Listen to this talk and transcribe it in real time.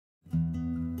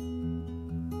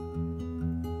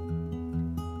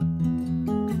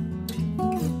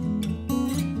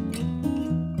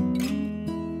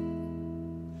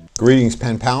Greetings,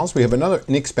 pen pals. We have another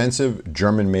inexpensive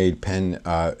German-made pen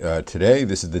today.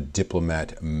 This is the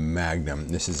Diplomat Magnum.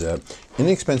 This is an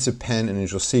inexpensive pen, and as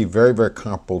you'll see, very, very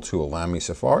comparable to a Lamy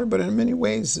Safari, but in many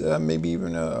ways, maybe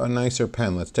even a nicer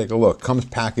pen. Let's take a look. Comes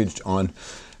packaged on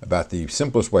about the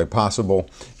simplest way possible,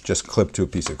 just clipped to a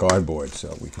piece of cardboard.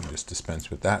 So we can just dispense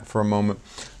with that for a moment.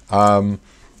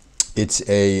 It's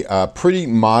a pretty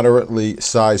moderately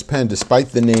sized pen.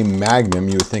 Despite the name Magnum,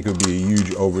 you would think it would be a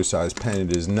huge oversized pen.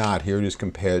 It is not. Here it is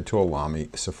compared to a Lamy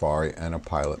Safari and a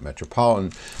Pilot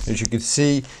Metropolitan. As you can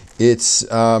see, it's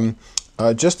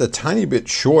just a tiny bit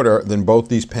shorter than both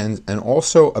these pens, and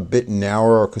also a bit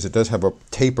narrower because it does have a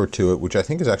taper to it, which I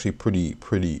think is actually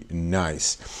pretty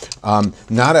nice.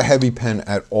 Not a heavy pen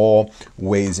at all,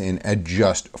 weighs in at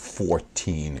just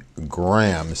 14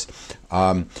 grams.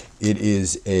 It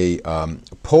is a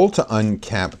pull to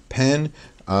uncap pen.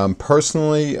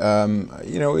 Personally,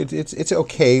 you know, it's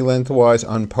okay lengthwise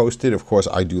unposted. Of course,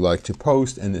 I do like to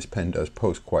post, and this pen does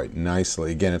post quite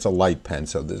nicely. Again, it's a light pen,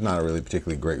 so there's not a really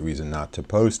particularly great reason not to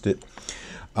post it.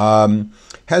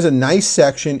 Has a nice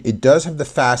section. It does have the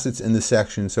facets in the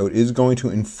section, so it is going to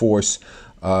enforce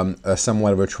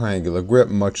somewhat of a triangular grip,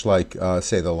 much like,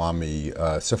 say, the Lamy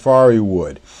Safari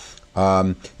would.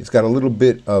 It's got a little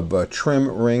bit of a trim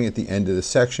ring at the end of the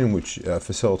section, which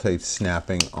facilitates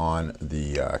snapping on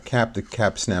the cap. The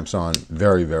cap snaps on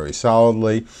very, very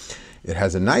solidly. It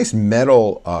has a nice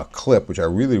metal clip, which I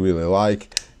really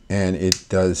like, and it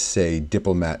does say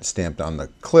Diplomat stamped on the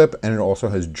clip, and it also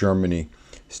has Germany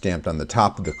stamped on the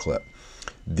top of the clip.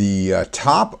 The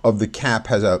top of the cap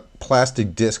has a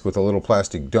plastic disc with a little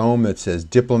plastic dome that says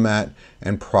Diplomat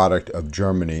and Product of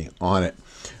Germany on it.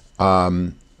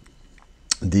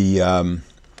 The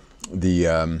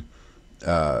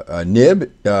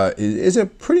nib is a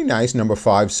pretty nice number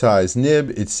 5 size nib.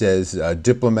 It says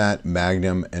Diplomat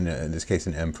Magnum, and in this case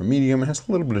an M for medium. It has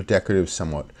a little bit of decorative,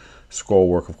 somewhat scroll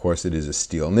work. Of course, it is a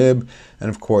steel nib, and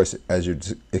of course, as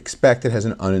you'd expect, it has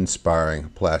an uninspiring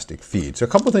plastic feed. So a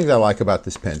couple of things I like about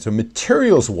this pen. So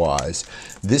materials-wise,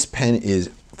 this pen is,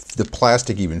 the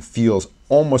plastic even feels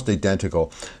almost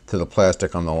identical to the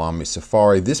plastic on the Lamy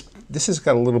Safari. This has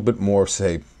got a little bit more,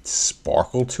 say,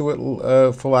 sparkle to it,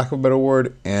 for lack of a better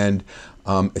word, and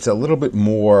it's a little bit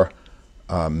more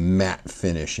matte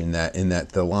finish in that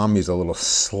the Lamy is a little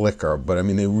slicker, but I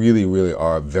mean they really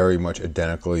are very much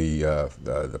identically.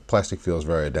 The plastic feels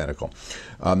very identical.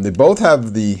 They both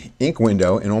have the ink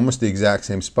window in almost the exact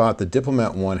same spot. The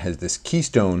Diplomat one has this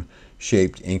keystone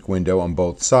shaped ink window on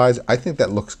both sides. I think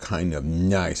that looks kind of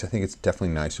nice. I think it's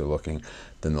definitely nicer looking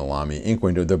than the Lamy ink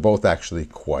window. They're both actually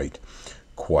quite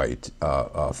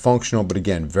functional, but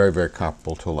again, very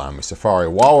comparable to a Lamy Safari.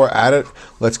 While we're at it,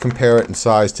 let's compare it in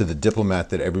size to the Diplomat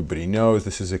that everybody knows.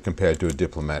 This is compared to a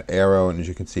Diplomat Aero, and as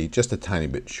you can see, just a tiny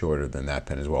bit shorter than that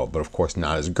pen as well, but of course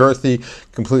not as girthy,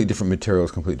 completely different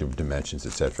materials, completely different dimensions,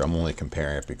 etc. I'm only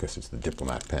comparing it because it's the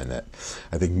Diplomat pen that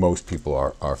I think most people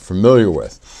are familiar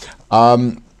with.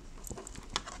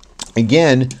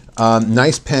 Again,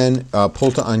 nice pen,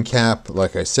 pull to uncap,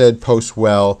 like I said, posts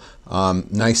well,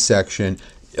 nice section.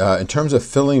 In terms of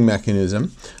filling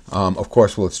mechanism, of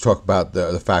course, let's talk about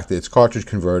the fact that it's cartridge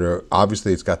converter.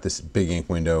 Obviously, it's got this big ink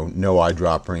window, no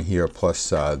eyedroppering here, plus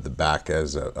the back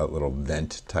has a little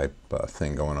vent type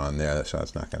thing going on there, so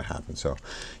that's not going to happen. So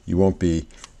you won't be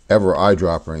ever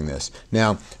eyedroppering this.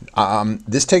 Now,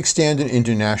 this takes standard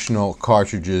international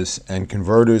cartridges and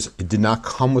converters. It did not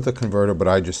come with a converter, but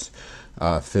I just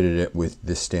fitted it with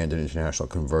this standard international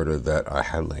converter that I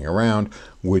had laying around,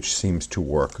 which seems to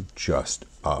work just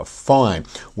fine.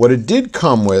 What it did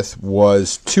come with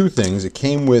was two things. It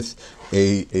came with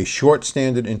a short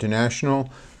standard international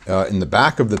in the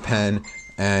back of the pen,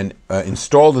 and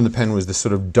installed in the pen was this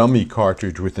sort of dummy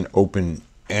cartridge with an open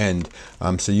end.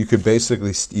 So you could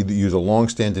basically either use a long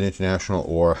standard international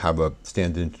or have a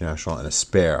standard international and a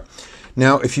spare.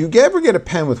 Now, if you ever get a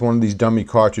pen with one of these dummy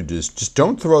cartridges, just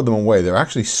don't throw them away. They're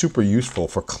actually super useful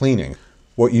for cleaning.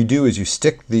 What you do is you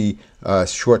stick the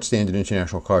short standard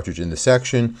international cartridge in the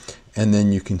section, and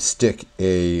then you can stick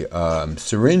a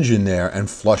syringe in there and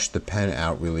flush the pen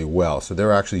out really well. So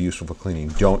they're actually useful for cleaning.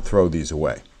 Don't throw these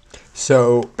away.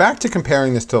 So back to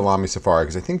comparing this to the Lamy Safari,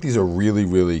 because I think these are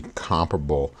really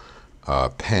comparable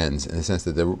pens in the sense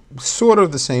that they're sort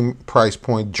of the same price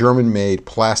point, German-made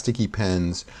plasticky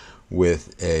pens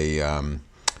with a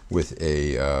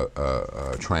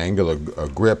triangular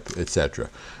grip, etc.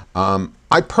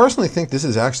 I personally think this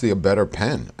is actually a better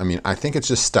pen. I mean, I think it's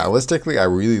just stylistically, I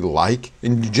really like,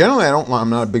 and generally I'm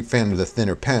not a big fan of the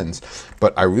thinner pens,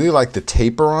 but I really like the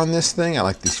taper on this thing. I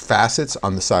like these facets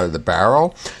on the side of the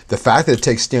barrel. The fact that it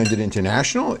takes Standard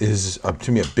International is,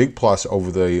 to me, a big plus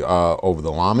over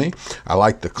the Lamy. I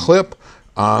like the clip.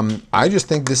 I just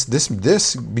think this,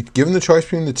 given the choice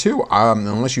between the two,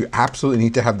 unless you absolutely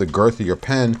need to have the girth of your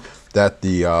pen that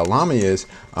the Lamy is,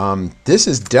 this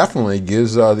is definitely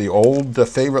gives the old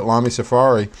favorite Lamy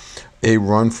Safari a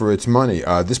run for its money.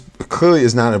 This clearly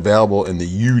is not available in the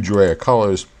huge array of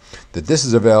colors that this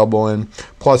is available in.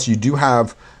 Plus, you do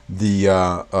have the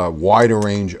wider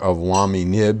range of Lamy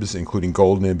nibs, including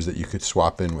gold nibs that you could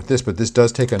swap in with this, but this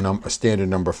does take a standard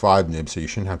number 5 nib, so you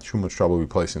shouldn't have too much trouble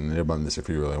replacing the nib on this if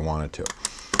you really wanted to.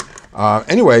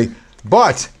 Anyway,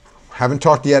 but haven't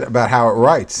talked yet about how it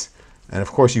writes. And of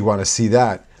course you want to see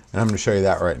that, and I'm going to show you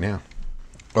that right now.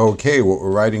 Okay, what we're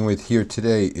writing with here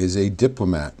today is a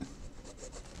Diplomat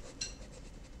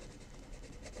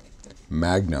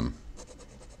Magnum.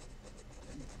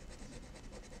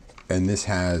 And this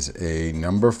has a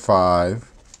number 5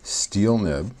 steel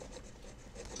nib.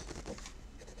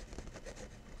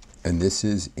 And this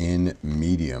is in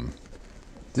medium.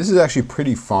 This is actually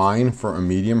pretty fine for a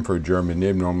medium for a German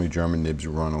nib. Normally German nibs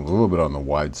run a little bit on the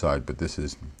wide side, but this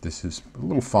is a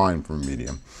little fine for a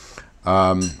medium.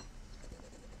 But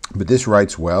this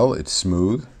writes well. It's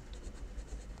smooth.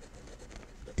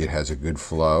 It has a good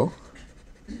flow.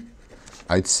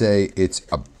 I'd say it's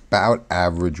about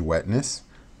average wetness.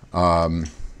 All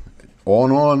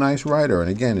in all, a nice writer.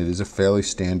 And again, it is a fairly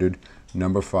standard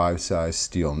number 5 size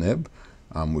steel nib,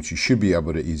 which you should be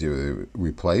able to easily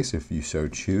replace if you so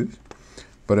choose.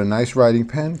 But a nice writing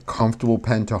pen, comfortable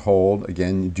pen to hold.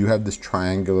 Again, you do have this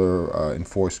triangular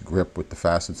enforced grip with the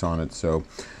facets on it, so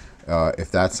if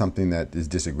that's something that is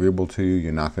disagreeable to you,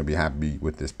 you're not going to be happy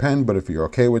with this pen. But if you're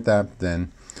okay with that,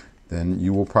 then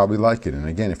you will probably like it. And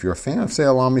again, if you're a fan of, say,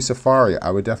 a Lamy Safari, I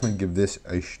would definitely give this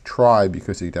a try,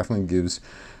 because it definitely gives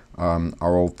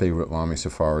our old favorite Lamy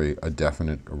Safari a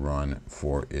definite run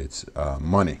for its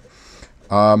money.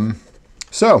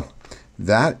 So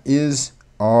that is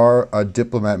our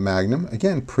Diplomat Magnum.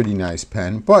 Again, pretty nice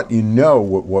pen, but you know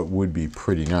what would be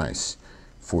pretty nice,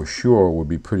 for sure would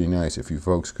be pretty nice if you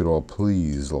folks could all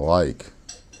please like,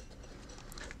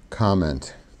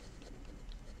 comment,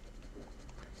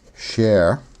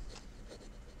 share,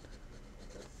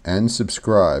 and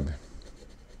subscribe.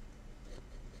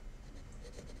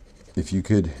 If you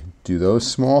could do those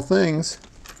small things,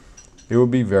 it would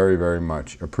be very, very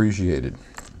much appreciated.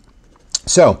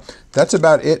 So that's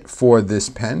about it for this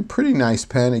pen. Pretty nice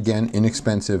pen. Again,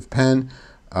 inexpensive pen.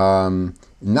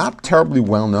 Not terribly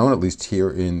well known, at least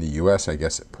here in the US. I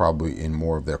guess probably in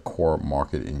more of their core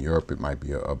market in Europe, it might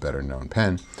be a better known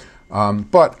pen.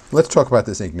 But let's talk about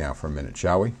this ink now for a minute,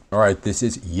 shall we? All right, this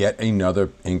is yet another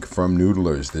ink from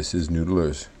Noodler's. This is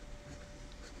Noodler's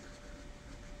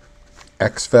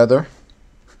X-Feather.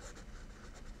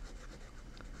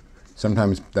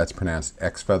 Sometimes that's pronounced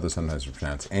X-Feather, sometimes it's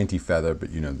pronounced Anti-Feather, but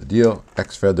you know the deal.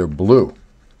 X-Feather Blue.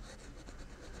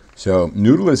 So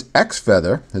Noodler's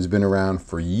X-Feather has been around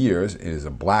for years. It is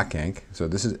a black ink, so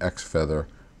this is X-Feather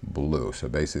Blue. So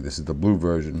basically this is the blue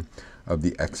version of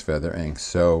the X-Feather ink.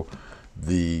 So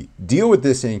the deal with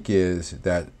this ink is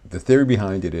that the theory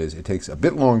behind it is it takes a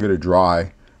bit longer to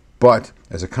dry, but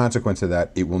as a consequence of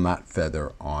that, it will not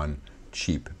feather on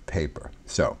cheap paper.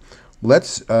 So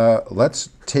let's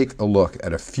take a look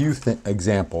at a few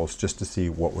examples just to see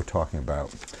what we're talking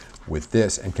about with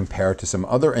this and compare it to some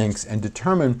other inks and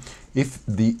determine if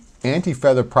the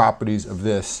anti-feather properties of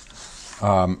this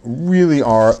really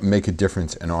make a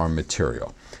difference in our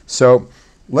material. So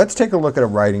let's take a look at a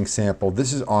writing sample.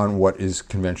 This is on what is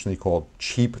conventionally called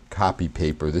cheap copy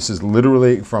paper. This is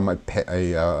literally from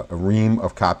a ream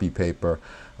of copy paper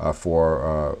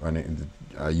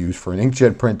used for an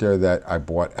inkjet printer that I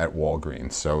bought at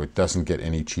Walgreens. So it doesn't get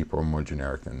any cheaper or more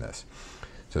generic than this.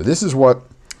 So this is what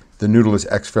the Noodler's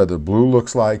X-Feather Blue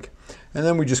looks like. And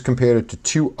then we just compared it to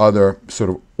two other sort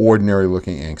of ordinary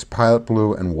looking inks, Pilot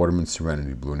Blue and Waterman's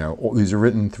Serenity Blue. Now, these are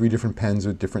written in 3 different pens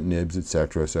with different nibs,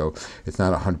 etc. So it's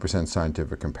not a 100%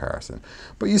 scientific comparison.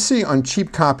 But you see on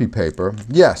cheap copy paper,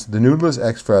 yes, the Noodler's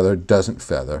X-Feather doesn't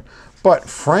feather. But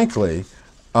frankly,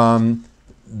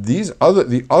 the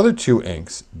other 2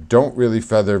 inks don't really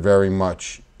feather very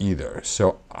much either.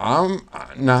 So I'm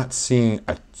not seeing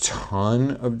a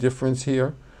ton of difference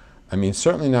here. I mean,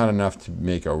 certainly not enough to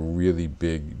make a really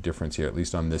big difference here, at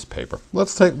least on this paper.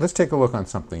 Let's take a look on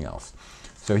something else.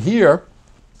 So here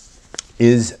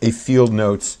is a Field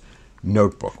Notes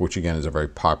notebook, which again is a very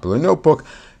popular notebook.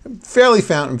 fairly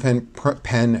fountain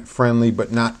pen friendly,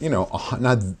 but not,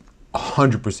 not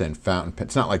 100% fountain pen.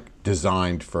 It's not like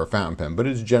designed for a fountain pen, but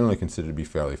it's generally considered to be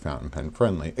fairly fountain pen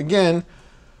friendly. Again,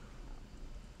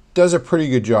 does a pretty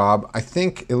good job. I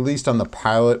think at least on the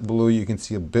Pilot Blue, you can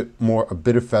see a bit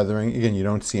of feathering. Again, you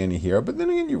don't see any here, but then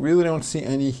again, you really don't see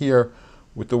any here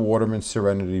with the Waterman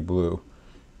Serenity Blue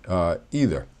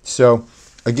either. So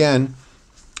again,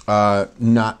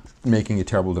 not making a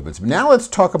terrible difference. But now let's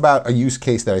talk about a use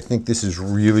case that I think this is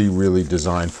really, really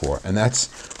designed for, and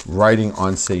that's writing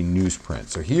on, say, newsprint.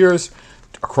 So here's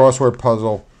a crossword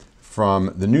puzzle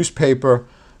from the newspaper.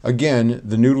 Again,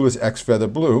 the Noodler's X Feather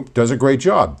Blue does a great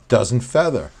job, doesn't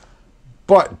feather.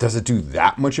 But does it do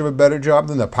that much of a better job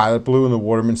than the Pilot Blue and the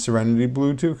Waterman Serenity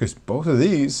Blue too? Because both of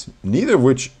these, neither of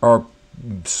which are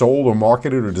sold or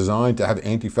marketed or designed to have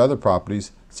anti-feather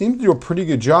properties, seem to do a pretty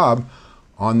good job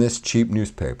on this cheap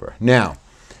newspaper. Now,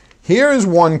 here is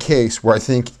one case where I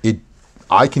think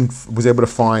was able to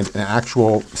find an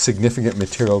actual significant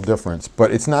material difference, but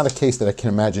it's not a case that I can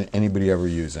imagine anybody ever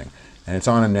using, and it's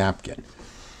on a napkin.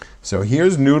 So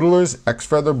here's Noodler's X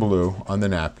Feather Blue on the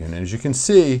napkin, and as you can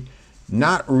see,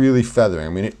 not really feathering. I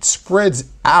mean, it spreads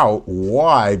out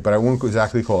wide, but I wouldn't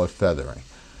exactly call it feathering.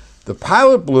 The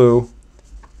Pilot Blue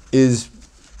is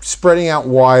spreading out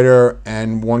wider,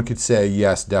 and one could say,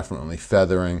 yes, definitely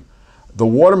feathering. The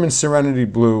Waterman Serenity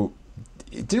Blue,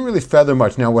 it didn't really feather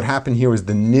much. Now, what happened here was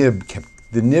the nib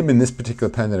in this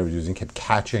particular pen that I was using kept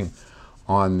catching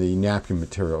on the napkin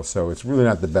material, so it's really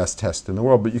not the best test in the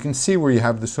world. But you can see where you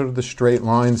have the sort of the straight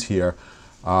lines here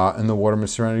in the Waterman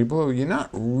Serenity Blue. You're not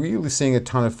really seeing a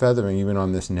ton of feathering even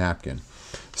on this napkin.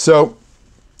 So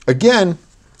again,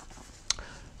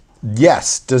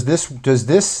 yes, does this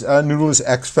Noodler's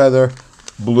X Feather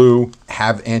Blue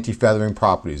have anti-feathering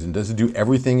properties, and does it do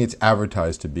everything it's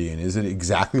advertised to be, and is it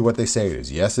exactly what they say it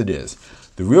is? Yes, it is.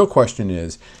 The real question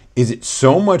is it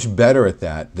so much better at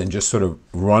that than just sort of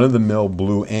run-of-the-mill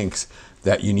blue inks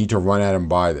that you need to run out and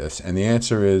buy this? And the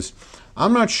answer is,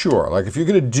 I'm not sure. Like, if you're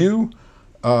going to do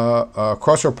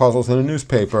crossword puzzles in a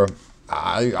newspaper,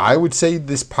 I would say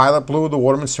this Pilot Blue or the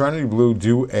Waterman Serenity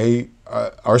Blue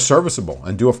are serviceable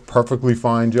and do a perfectly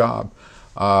fine job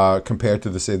compared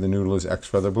to, say, the Noodler's X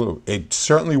Feather Blue. It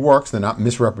certainly works. They're not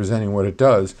misrepresenting what it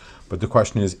does, but the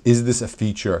question is this a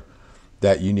feature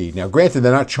that you need? Now, granted,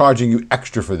 they're not charging you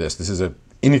extra for this. This is an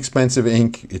inexpensive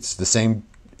ink. It's the same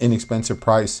inexpensive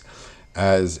price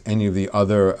as any of the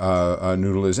other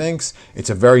Noodler's inks. It's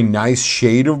a very nice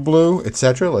shade of blue,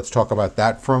 etc. Let's talk about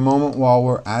that for a moment while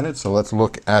we're at it. So let's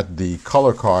look at the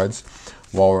color cards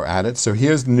while we're at it. So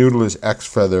here's the Noodler's X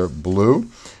Feather Blue,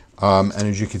 and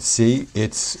as you can see,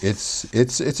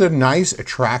 it's a nice,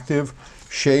 attractive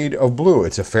shade of blue.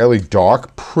 It's a fairly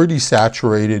dark, pretty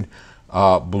saturated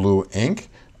blue ink.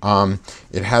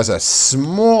 It has a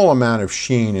small amount of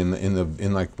sheen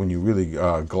in like when you really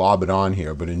glob it on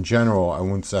here, but in general, I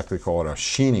wouldn't exactly call it a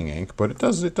sheening ink, but it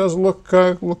does look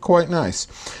quite nice.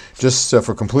 Just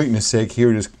for completeness sake,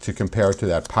 here just to compare it to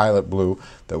that Pilot Blue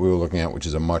that we were looking at, which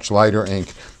is a much lighter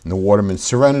ink, and the Waterman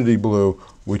Serenity Blue,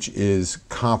 which is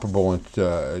comparable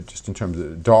just in terms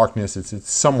of darkness. It's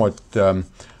somewhat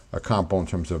comparable in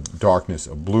terms of darkness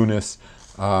of blueness.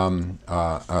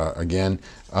 Again,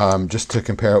 just to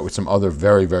compare it with some other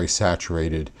very, very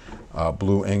saturated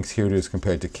blue inks. Here it is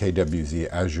compared to KWZ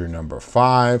Azure number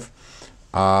 5.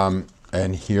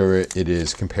 And here it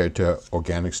is compared to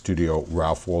Organic Studio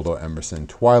Ralph Waldo Emerson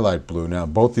Twilight Blue. Now,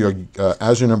 both the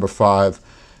Azure number 5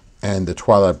 and the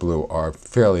Twilight Blue are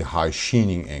fairly high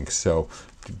sheening inks. So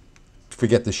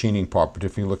forget the sheening part, but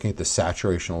if you're looking at the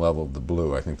saturation level of the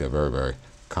blue, I think they're very, very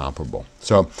comparable.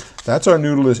 So that's our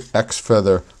Noodler's X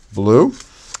Feather Blue.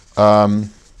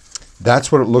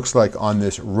 That's what it looks like on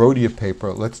this Rhodia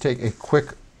paper. Let's take a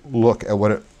quick look at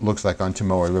what it looks like on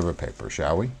Tomoe River paper,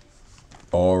 shall we?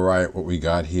 All right, what we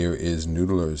got here is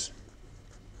Noodler's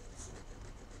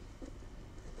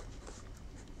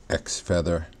X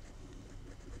Feather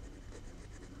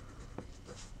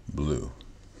Blue.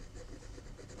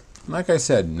 Like I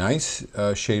said, nice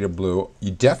shade of blue.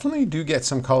 You definitely do get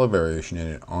some color variation in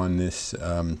it on this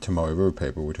Tomoe River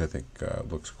paper, which I think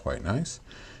looks quite nice.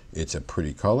 It's a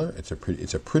pretty color. It's a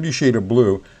pretty shade of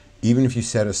blue, even if you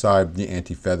set aside the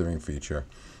anti-feathering feature,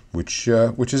 which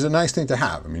is a nice thing to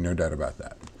have. I mean, no doubt about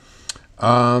that.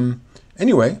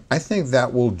 Anyway, I think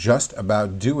that will just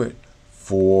about do it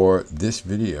for this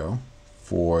video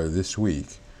for this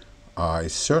week. I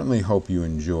certainly hope you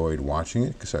enjoyed watching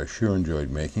it, because I sure enjoyed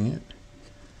making it.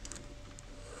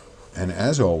 And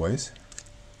as always,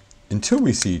 until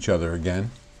we see each other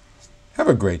again, have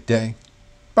a great day.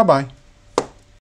 Bye-bye.